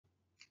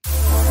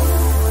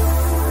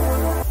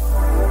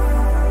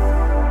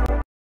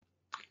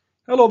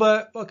Hello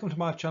there, welcome to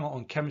my channel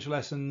on chemistry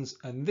lessons,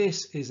 and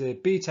this is a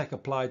BTEC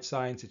Applied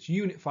Science. It's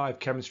Unit 5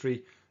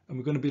 Chemistry, and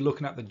we're going to be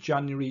looking at the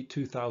January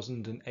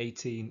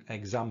 2018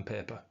 exam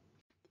paper.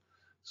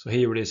 So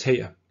here it is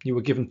here. You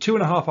were given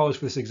 2.5 hours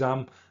for this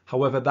exam.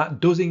 However, that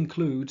does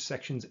include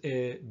sections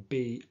A,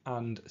 B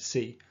and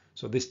C.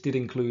 So this did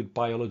include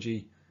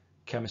biology,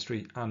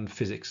 chemistry and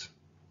physics.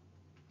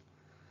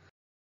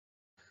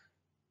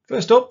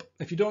 First up,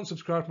 if you don't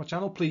subscribe to my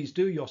channel, please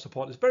do. Your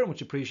support is very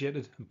much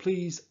appreciated, and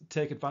please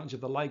take advantage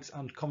of the likes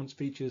and comments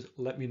features.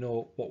 Let me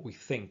know what we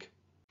think.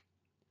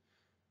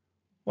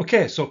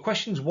 Okay, so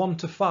questions 1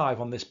 to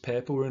 5 on this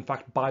paper were in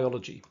fact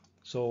biology.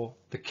 So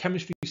the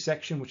chemistry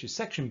section, which is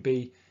section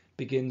B,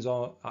 begins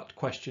at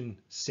question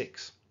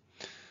 6.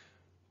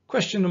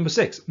 Question number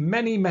 6.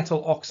 Many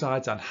metal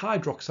oxides and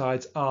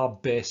hydroxides are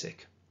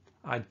basic.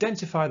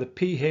 Identify the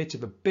pH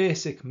of a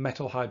basic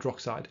metal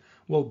hydroxide.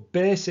 Well,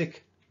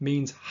 basic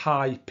means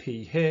high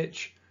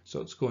pH,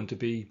 so it's going to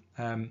be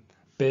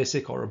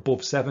basic or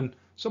above 7.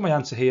 So my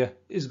answer here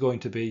is going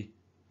to be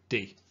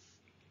D.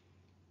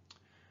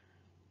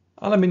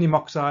 Aluminium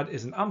oxide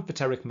is an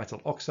amphoteric metal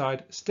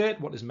oxide.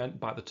 State what is meant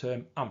by the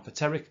term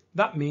amphoteric.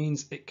 That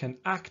means it can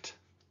act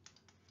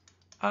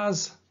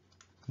as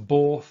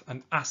both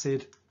an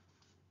acid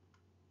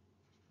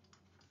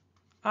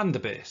and a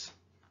base.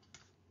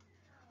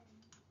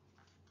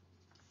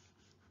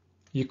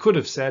 You could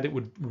have said it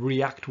would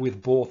react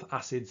with both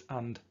acids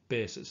and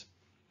bases.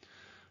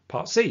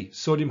 Part C,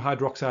 sodium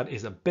hydroxide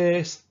is a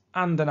base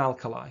and an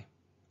alkali.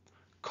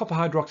 Copper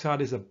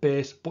hydroxide is a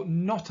base but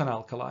not an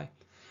alkali.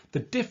 The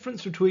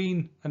difference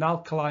between an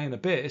alkali and a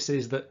base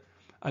is that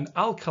an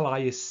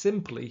alkali is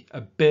simply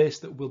a base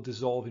that will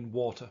dissolve in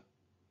water.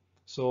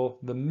 So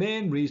the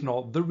main reason,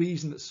 or the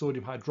reason that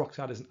sodium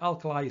hydroxide is an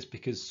alkali, is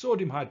because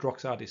sodium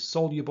hydroxide is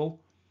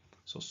soluble.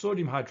 So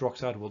sodium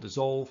hydroxide will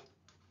dissolve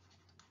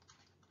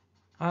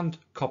and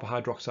copper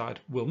hydroxide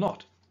will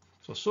not.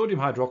 So sodium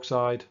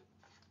hydroxide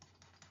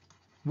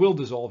will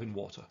dissolve in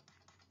water.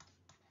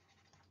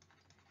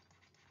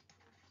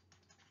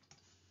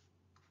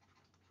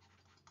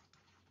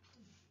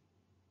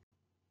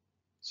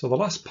 So the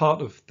last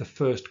part of the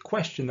first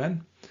question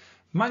then,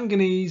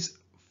 manganese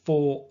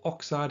 4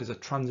 oxide is a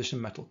transition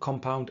metal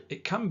compound.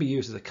 It can be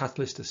used as a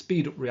catalyst to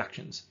speed up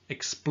reactions.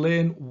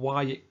 Explain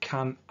why it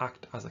can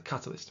act as a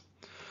catalyst.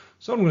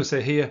 So what I'm going to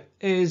say here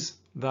is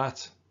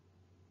that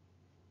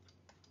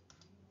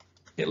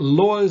it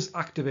lowers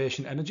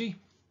activation energy.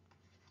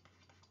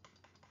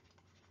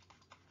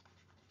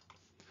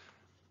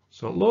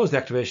 So it lowers the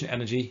activation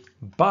energy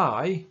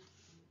by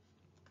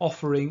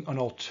offering an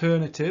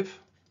alternative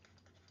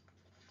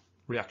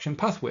reaction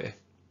pathway.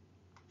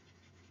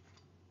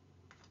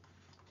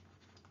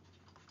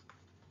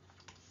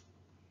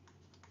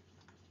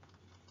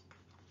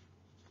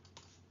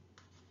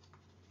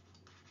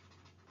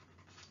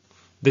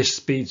 This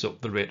speeds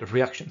up the rate of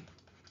reaction.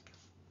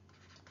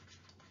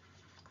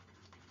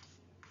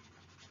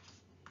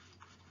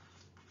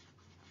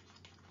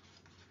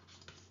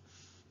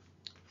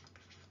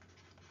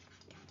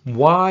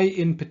 Why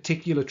in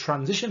particular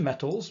transition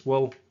metals?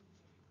 Well,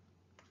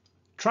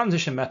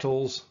 transition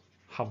metals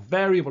have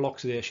variable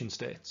oxidation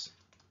states.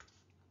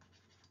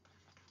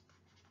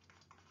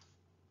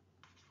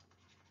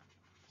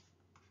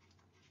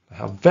 They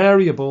have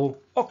variable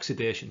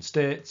oxidation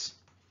states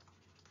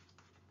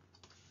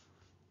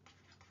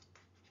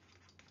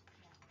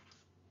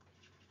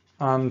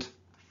and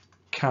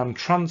can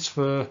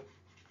transfer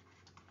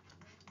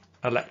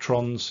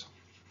electrons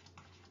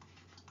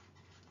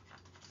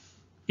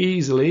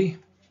easily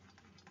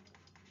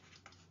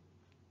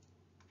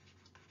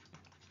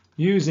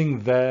using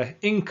their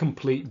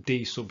incomplete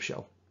D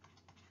subshell.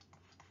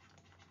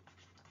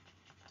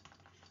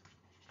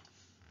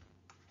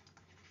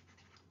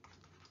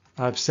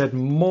 I've said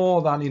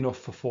more than enough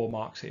for 4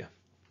 marks here.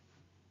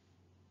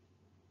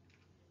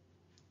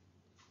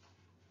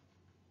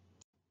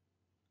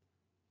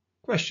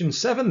 Question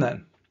 7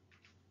 then.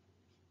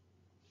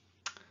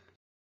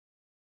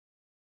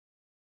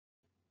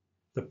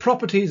 The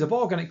properties of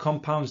organic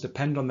compounds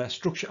depend on their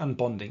structure and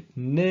bonding.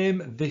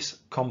 Name this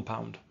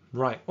compound.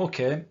 Right,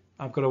 okay,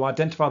 I've got to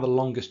identify the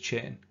longest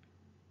chain.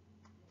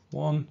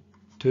 1,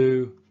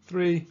 2,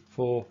 3,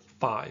 4,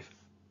 5.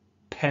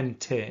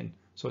 Pentane.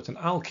 So it's an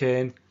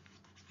alkane,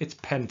 it's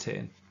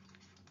pentane.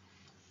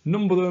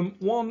 Number them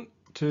 1,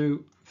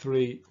 2,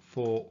 3,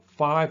 4,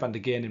 5, and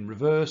again in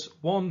reverse.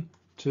 1,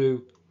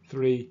 2,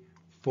 3,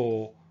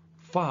 4,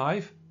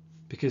 5,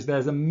 because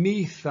there's a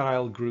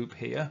methyl group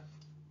here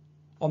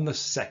on the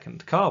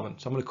second carbon.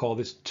 So I'm going to call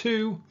this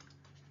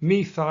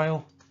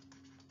 2-methyl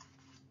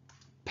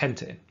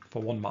pentane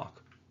for 1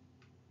 mark.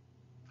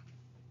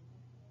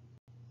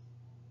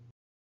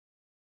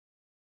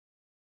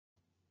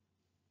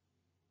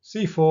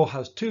 C4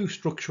 has 2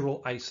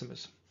 structural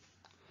isomers.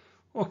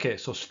 Okay,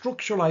 so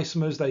structural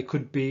isomers, they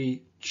could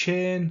be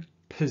chain,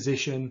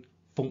 position,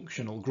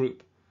 functional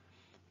group.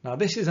 Now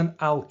this is an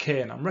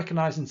alkane. I'm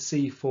recognizing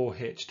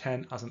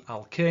C4H10 as an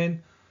alkane.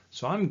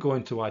 So I'm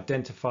going to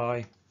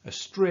identify a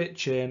straight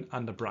chain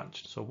and a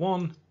branch. So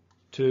 1,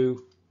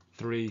 2,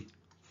 3,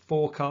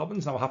 4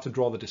 carbons. Now I have to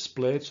draw the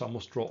displayed, so I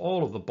must draw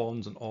all of the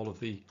bonds and all of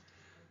the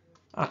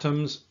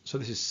atoms. So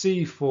this is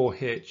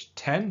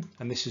C4H10,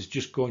 and this is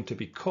just going to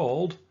be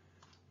called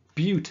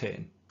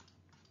butane.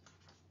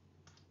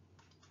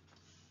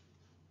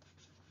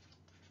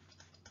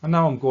 And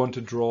now I'm going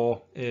to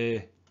draw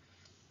a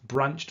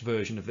branched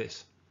version of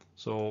this.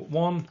 So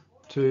 1,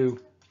 2,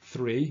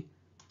 3,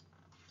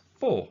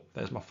 4.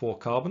 There's my 4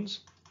 carbons.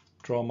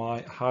 Draw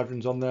my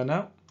hydrogens on there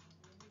now.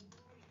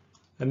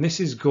 And this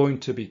is going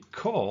to be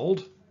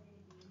called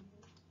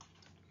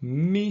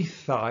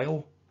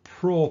methyl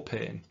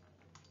propane.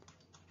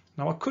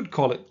 Now I could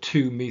call it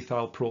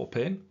 2-methyl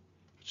propane.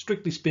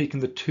 Strictly speaking,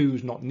 the 2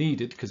 is not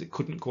needed because it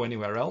couldn't go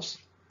anywhere else.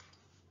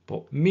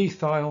 But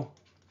methyl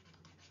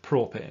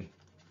propane.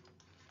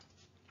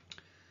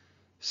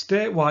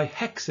 State why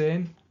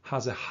hexane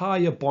has a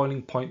higher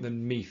boiling point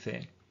than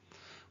methane.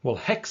 Well,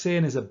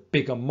 hexane is a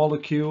bigger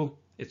molecule.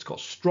 It's got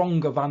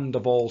stronger van der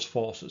Waals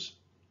forces.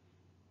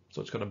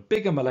 So it's got a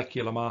bigger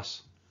molecular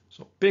mass.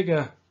 So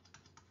bigger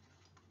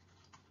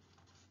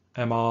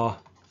MR.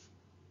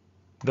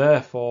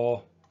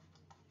 Therefore,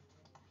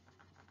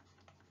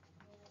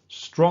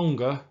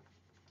 stronger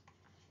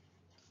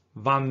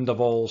van der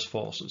Waals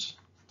forces.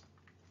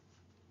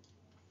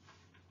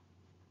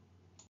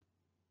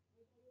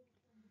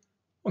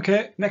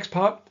 Okay, next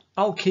part.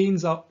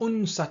 Alkenes are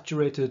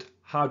unsaturated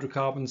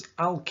hydrocarbons.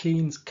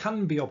 Alkenes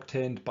can be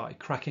obtained by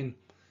cracking.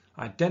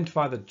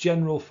 Identify the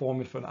general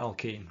formula for an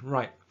alkene.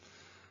 Right,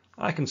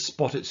 I can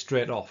spot it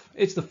straight off.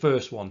 It's the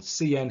first one,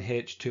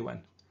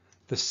 CnH2n.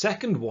 The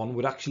second one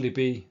would actually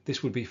be,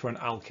 this would be for an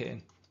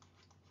alkane.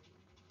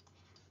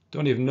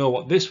 Don't even know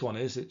what this one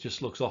is, it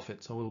just looks off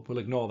it, so we'll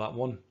ignore that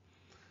one.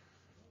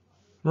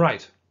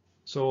 Right,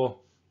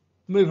 so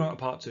moving on to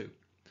part 2.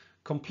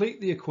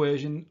 Complete the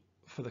equation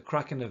for the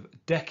cracking of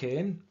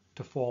decane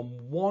to form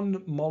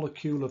one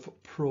molecule of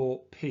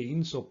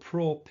propene. So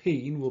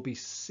propene will be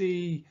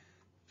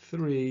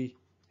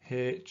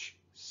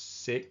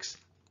C3H6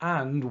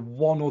 and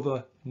one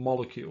other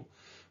molecule.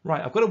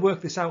 Right, I've got to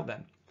work this out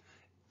then.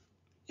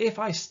 If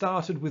I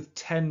started with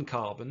 10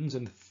 carbons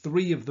and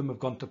 3 of them have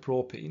gone to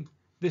propene,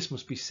 this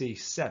must be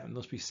C7. There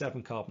must be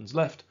 7 carbons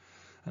left.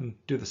 And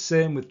do the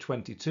same with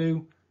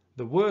 22.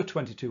 There were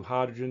 22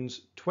 hydrogens.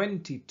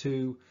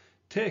 22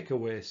 take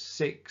away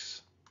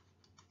 6,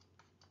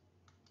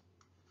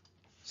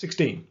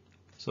 16.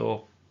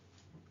 So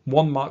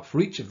 1 mark for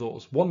each of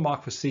those. 1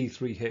 mark for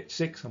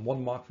C3H6 and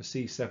 1 mark for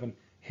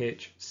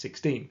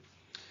C7H16.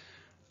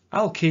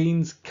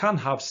 Alkenes can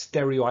have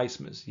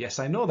stereoisomers. Yes,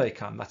 I know they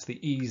can. That's the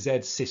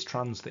EZ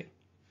cis-trans thing.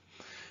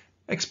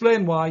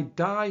 Explain why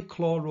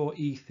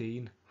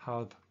dichloroethene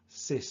have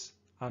cis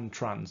and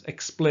trans.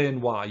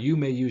 Explain why. You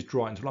may use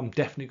drawings. Well, I'm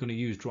definitely going to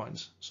use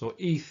drawings. So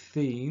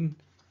ethene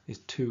is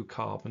 2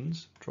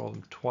 carbons. Draw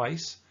them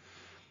twice.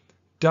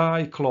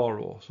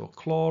 Dichloro. So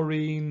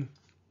chlorine,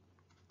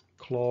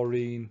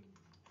 chlorine,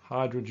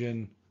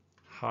 hydrogen,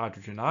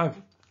 hydrogen.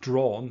 I've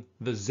drawn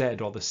the Z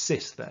or the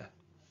cis there.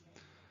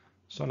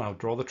 So now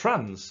draw the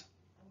trans.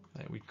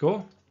 There we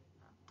go.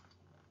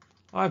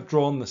 I've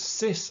drawn the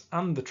cis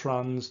and the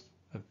trans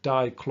of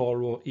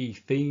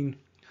dichloroethene.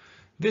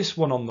 This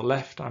one on the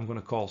left I'm going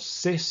to call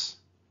cis,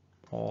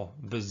 or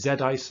the Z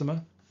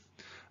isomer.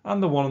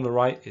 And the one on the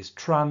right is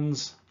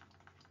trans,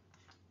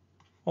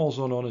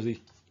 also known as the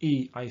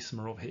E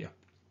isomer over here.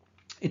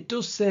 It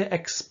does say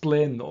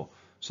explain though,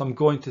 so I'm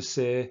going to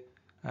say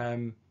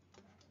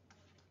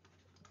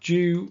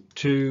due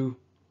to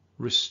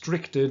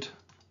restricted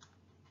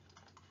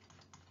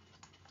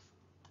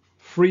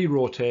free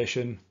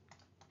rotation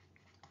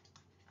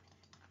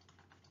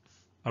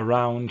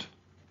around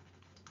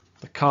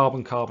the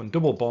carbon-carbon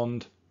double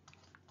bond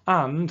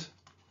and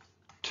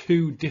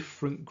 2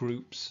 different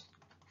groups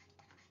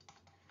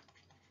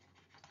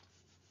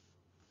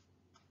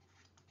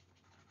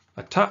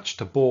attached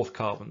to both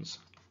carbons.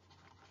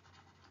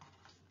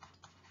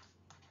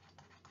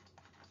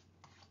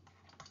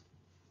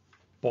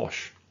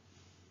 Bosh.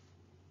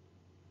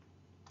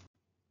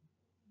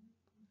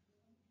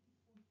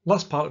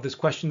 Last part of this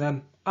question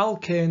then.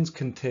 Alkanes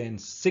contain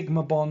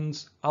sigma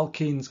bonds.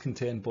 Alkenes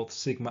contain both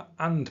sigma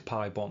and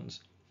pi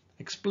bonds.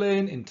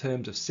 Explain in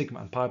terms of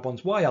sigma and pi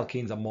bonds why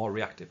alkenes are more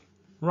reactive.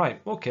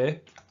 Right, okay,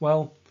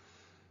 well,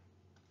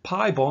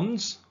 pi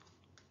bonds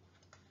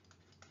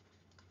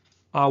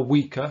are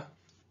weaker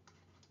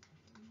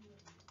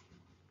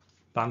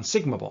than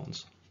sigma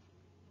bonds.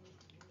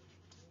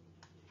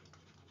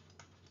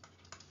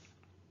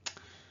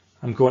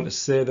 I'm going to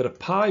say that a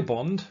pi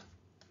bond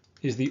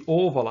is the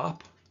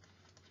overlap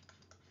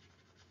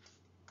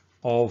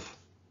of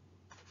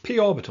p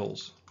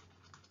orbitals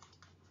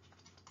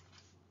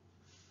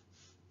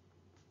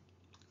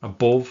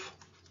above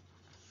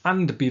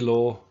and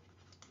below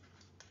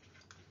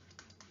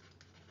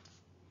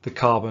the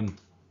carbon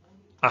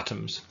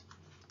atoms.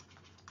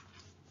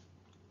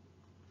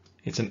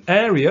 It's an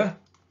area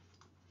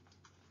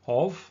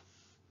of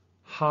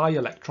high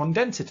electron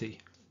density.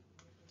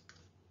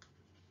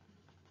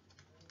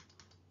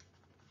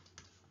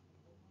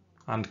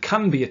 and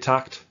can be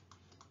attacked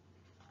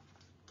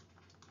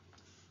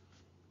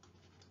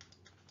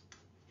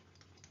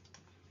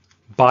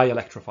by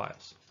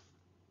electrophiles.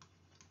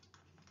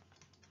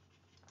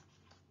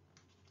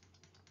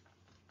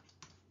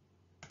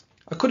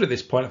 I could at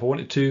this point, if I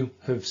wanted to,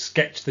 have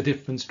sketched the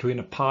difference between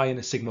a pi and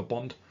a sigma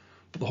bond,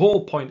 but the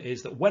whole point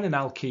is that when an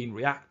alkene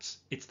reacts,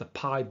 it's the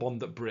pi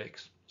bond that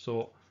breaks.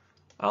 So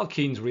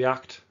alkenes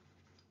react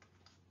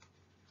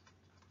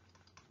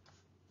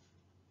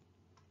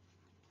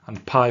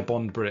and pi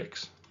bond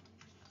breaks.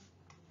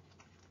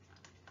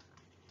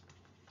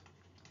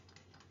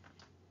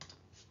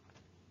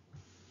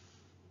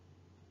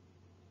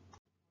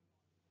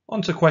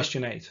 On to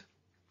question 8.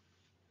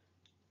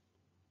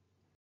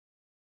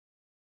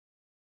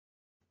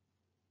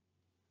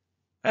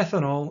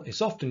 Ethanol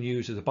is often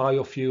used as a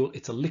biofuel.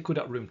 It's a liquid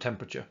at room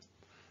temperature.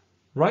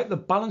 Write the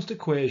balanced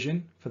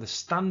equation for the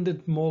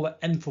standard molar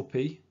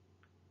enthalpy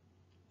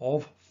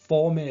of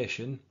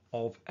formation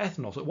of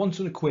ethanol. So it wants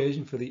an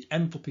equation for the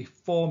enthalpy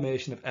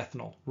formation of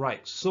ethanol.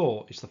 Right,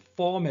 so it's the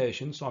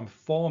formation, so I'm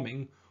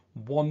forming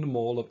 1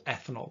 mole of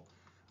ethanol.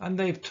 And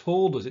they've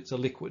told us it's a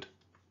liquid.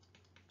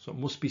 So it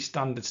must be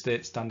standard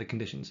state, standard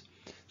conditions.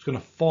 It's going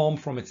to form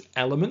from its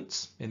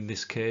elements, in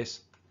this case,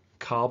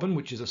 carbon,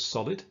 which is a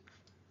solid.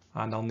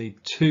 And I'll need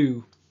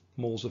 2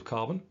 moles of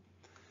carbon.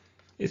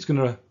 It's going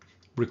to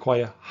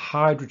require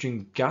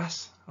hydrogen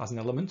gas as an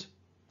element.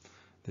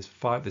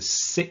 There's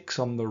 6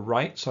 on the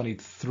right, so I need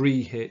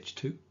 3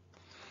 H2.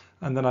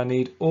 And then I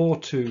need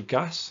O2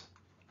 gas.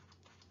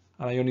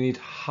 And I only need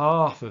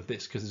half of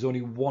this because there's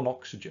only 1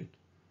 oxygen.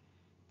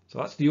 So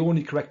that's the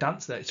only correct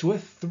answer. It's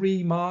worth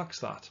 3 marks,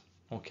 that.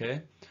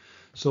 Okay.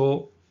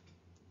 So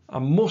I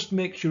must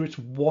make sure it's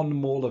 1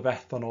 mole of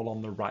ethanol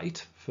on the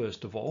right,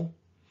 first of all.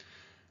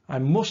 I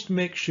must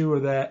make sure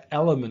there are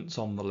elements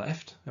on the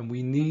left, and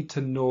we need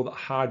to know that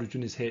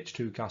hydrogen is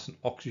H2 gas and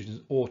oxygen is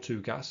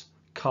O2 gas.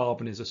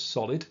 Carbon is a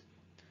solid.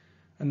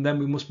 And then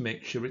we must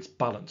make sure it's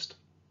balanced.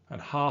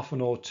 And half an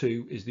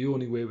O2 is the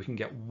only way we can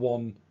get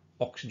 1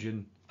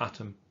 oxygen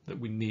atom that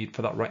we need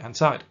for that right-hand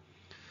side.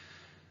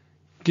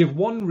 Give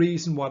 1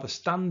 reason why the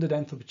standard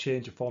enthalpy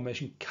change of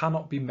formation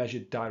cannot be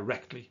measured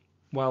directly.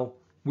 Well,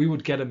 we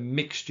would get a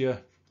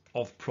mixture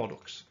of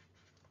products.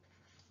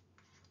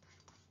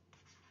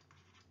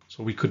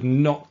 So we could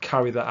not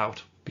carry that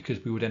out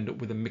because we would end up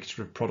with a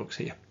mixture of products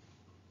here.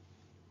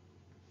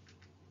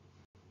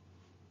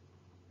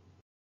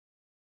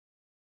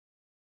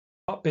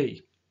 Part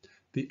B.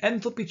 The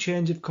enthalpy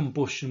change of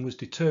combustion was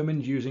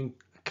determined using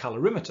a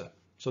calorimeter.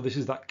 So this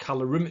is that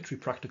calorimetry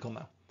practical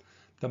now.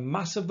 The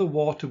mass of the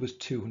water was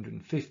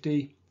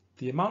 250.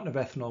 The amount of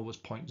ethanol was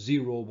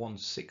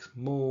 0.016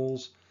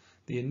 moles.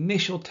 The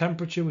initial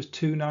temperature was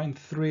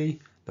 293.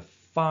 The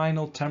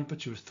final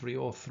temperature was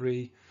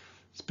 303.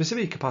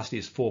 Specific capacity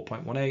is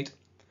 4.18.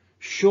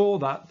 Show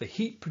that the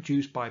heat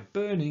produced by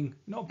burning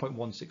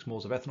 0.16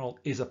 moles of ethanol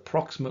is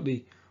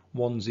approximately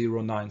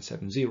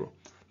 10970.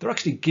 They're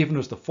actually giving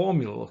us the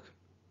formula, look,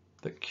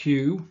 that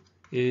Q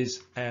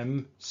is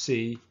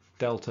MC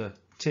delta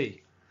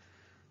T,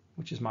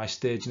 which is my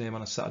stage name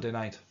on a Saturday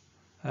night.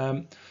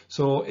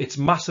 So it's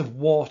mass of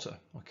water,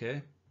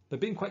 okay? They're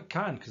being quite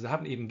kind because they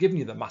haven't even given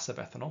you the mass of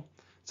ethanol.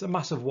 It's a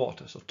mass of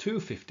water, so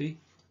 250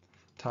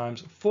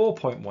 times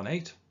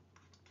 4.18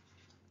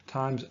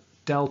 times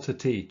delta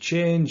T,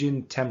 change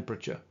in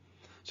temperature.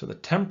 So the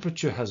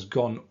temperature has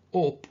gone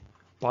up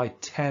by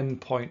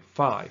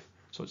 10.5,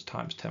 so it's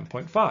times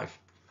 10.5.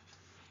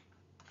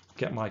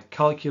 Get my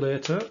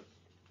calculator.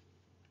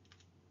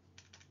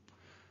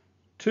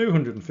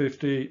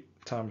 250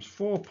 times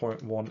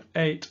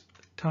 4.18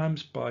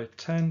 times by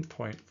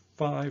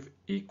 10.5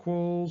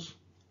 equals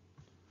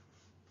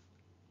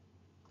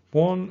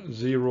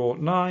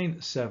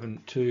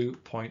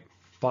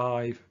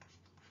 10972.5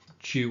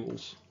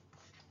 joules.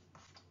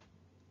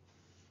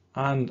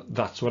 And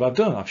that's what I've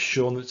done. I've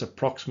shown that it's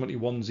approximately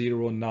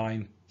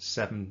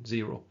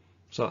 10970.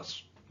 So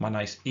that's my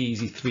nice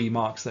easy 3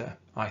 marks there,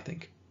 I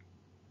think.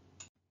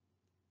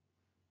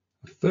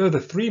 A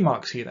further 3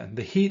 marks here then.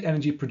 The heat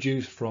energy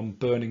produced from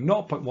burning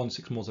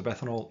 0.16 moles of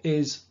ethanol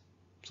is,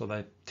 so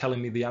they're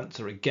telling me the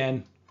answer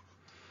again.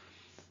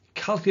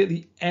 Calculate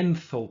the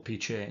enthalpy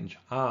change.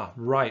 Ah,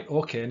 right,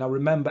 okay. Now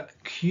remember,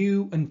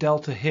 Q and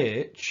delta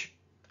H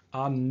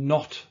are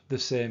not the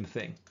same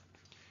thing.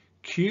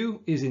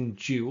 Q is in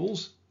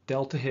joules,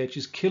 delta H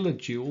is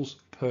kilojoules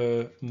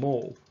per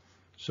mole.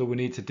 So we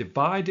need to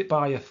divide it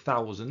by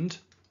 1,000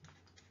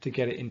 to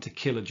get it into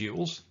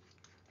kilojoules.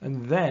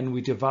 And then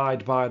we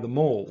divide by the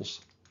moles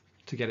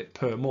to get it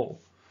per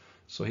mole.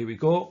 So here we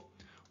go.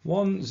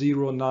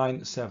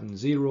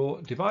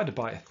 10970 divided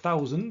by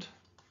 1,000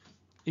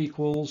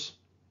 equals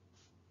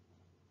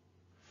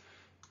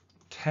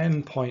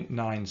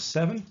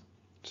 10.97.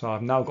 So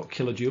I've now got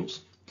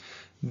kilojoules.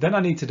 Then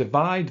I need to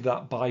divide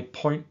that by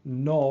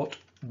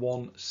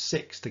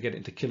 0.016 to get it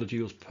into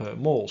kilojoules per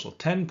mole. So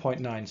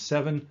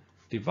 10.97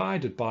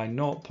 divided by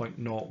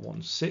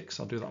 0.016.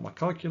 I'll do that on my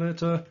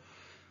calculator.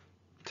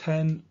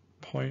 10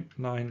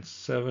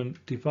 0.97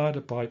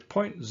 divided by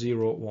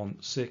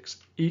 0.016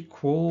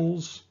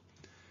 equals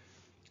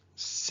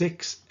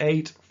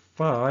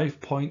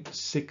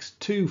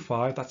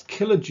 685.625. That's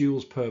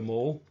kilojoules per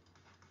mole.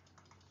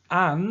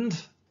 And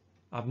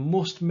I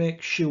must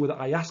make sure that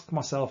I ask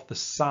myself the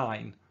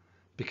sign,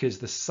 because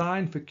the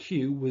sign for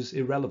Q was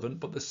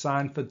irrelevant, but the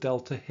sign for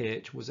delta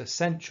H was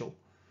essential.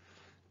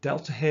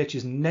 Delta H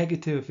is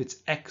negative if it's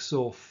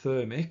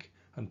exothermic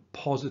and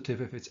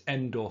positive if it's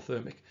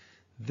endothermic.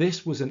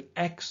 This was an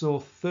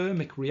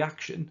exothermic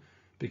reaction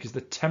because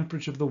the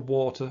temperature of the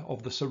water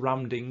of the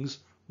surroundings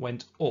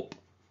went up.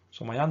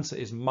 So my answer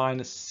is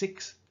minus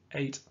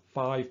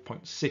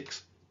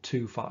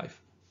 685.625.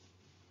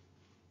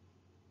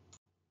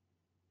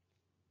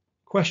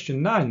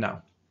 Question 9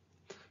 now.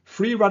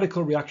 Free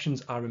radical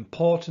reactions are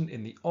important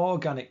in the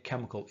organic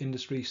chemical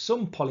industry.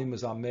 Some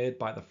polymers are made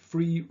by the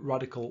free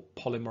radical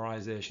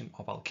polymerization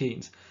of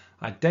alkenes.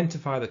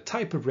 Identify the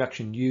type of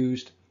reaction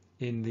used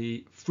in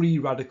the free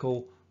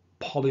radical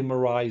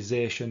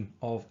polymerization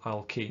of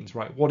alkenes.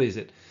 Right, what is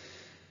it?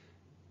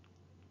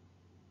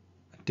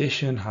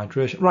 Addition,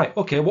 hydration. Right,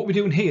 okay, what we're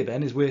doing here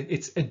then is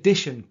it's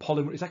addition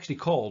polymer. It's actually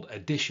called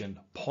addition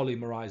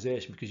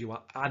polymerization because you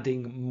are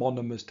adding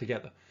monomers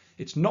together.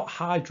 It's not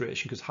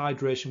hydration, because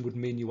hydration would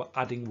mean you were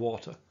adding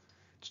water.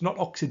 It's not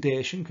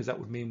oxidation, because that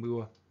would mean we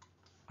were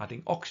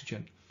adding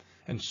oxygen.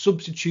 And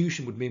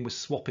substitution would mean we're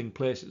swapping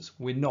places.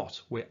 We're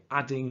not. We're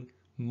adding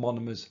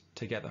monomers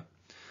together.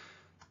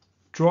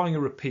 Drawing a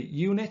repeat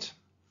unit.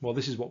 Well,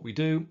 this is what we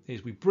do,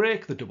 is we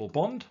break the double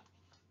bond,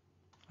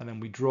 and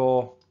then we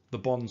draw the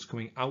bonds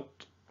coming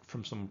out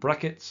from some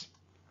brackets.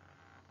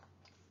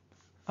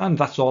 And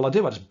that's all I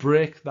do. I just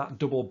break that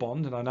double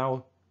bond, and I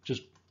now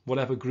just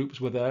whatever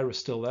groups were there are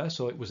still there.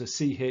 So it was a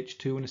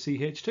CH2 and a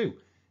CH2.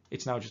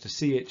 It's now just a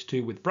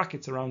CH2 with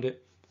brackets around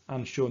it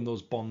and showing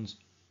those bonds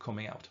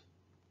coming out.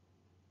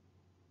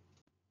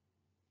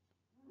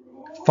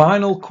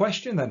 Final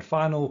question then,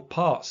 final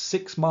part,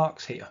 6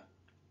 marks here.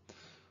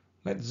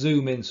 Let's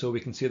zoom in so we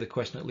can see the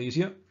question a little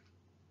easier.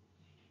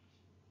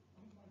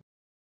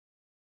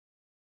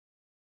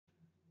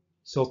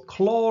 So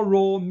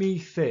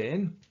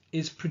chloromethane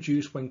is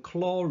produced when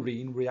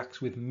chlorine reacts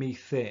with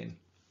methane.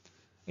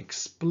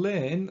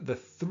 Explain the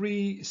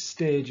 3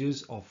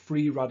 stages of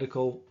free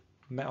radical.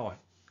 Oh,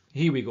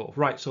 here we go.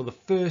 Right, so the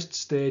first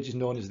stage is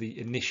known as the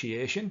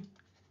initiation.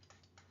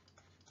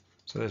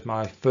 So there's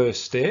my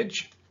first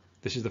stage.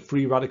 This is the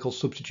free radical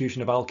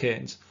substitution of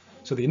alkanes.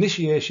 So the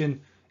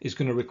initiation is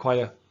going to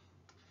require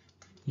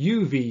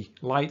UV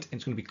light, and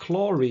it's going to be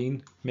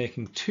chlorine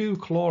making 2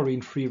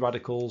 chlorine free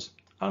radicals.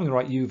 I'm going to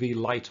write UV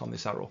light on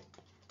this arrow.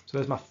 So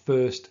there's my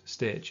first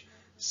stage.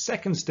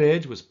 Second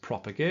stage was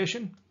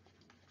propagation.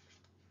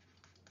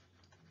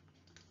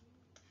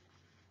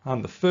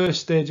 And the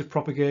first stage of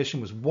propagation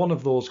was one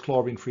of those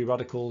chlorine free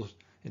radicals.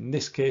 In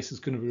this case,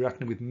 it's going to be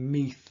reacting with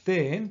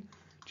methane,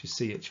 which is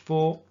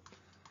CH4.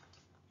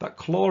 That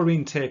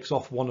chlorine takes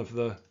off one of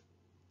the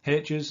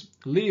H's,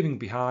 leaving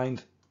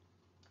behind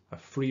a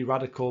free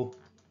radical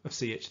of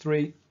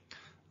CH3.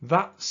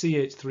 That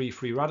CH3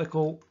 free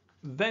radical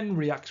then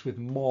reacts with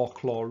more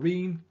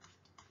chlorine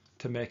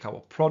to make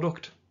our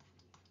product,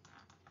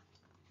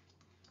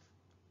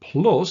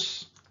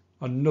 plus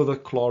another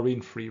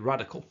chlorine free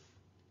radical.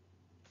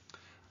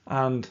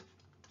 And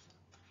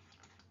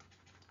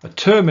a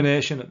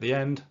termination at the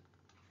end.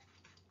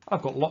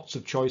 I've got lots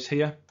of choice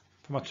here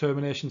for my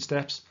termination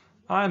steps.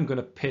 I'm going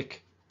to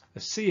pick a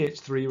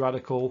CH3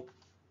 radical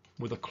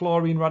with a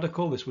chlorine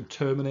radical. This would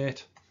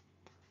terminate,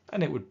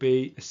 and it would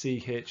be a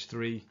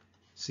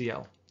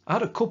CH3Cl. I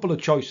had a couple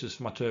of choices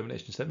for my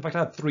termination step. In fact, I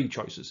had 3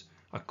 choices.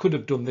 I could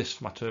have done this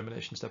for my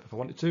termination step if I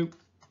wanted to.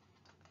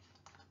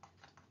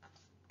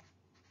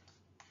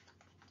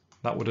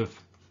 That would have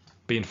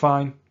been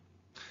fine.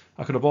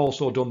 I could have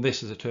also done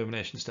this as a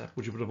termination step,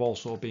 which would have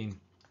also been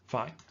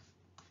fine.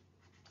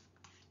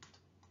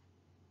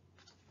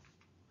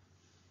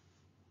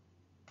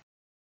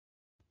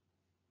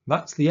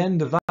 That's the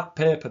end of that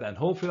paper then.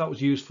 Hopefully that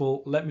was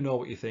useful. Let me know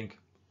what you think,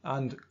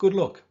 and good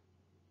luck.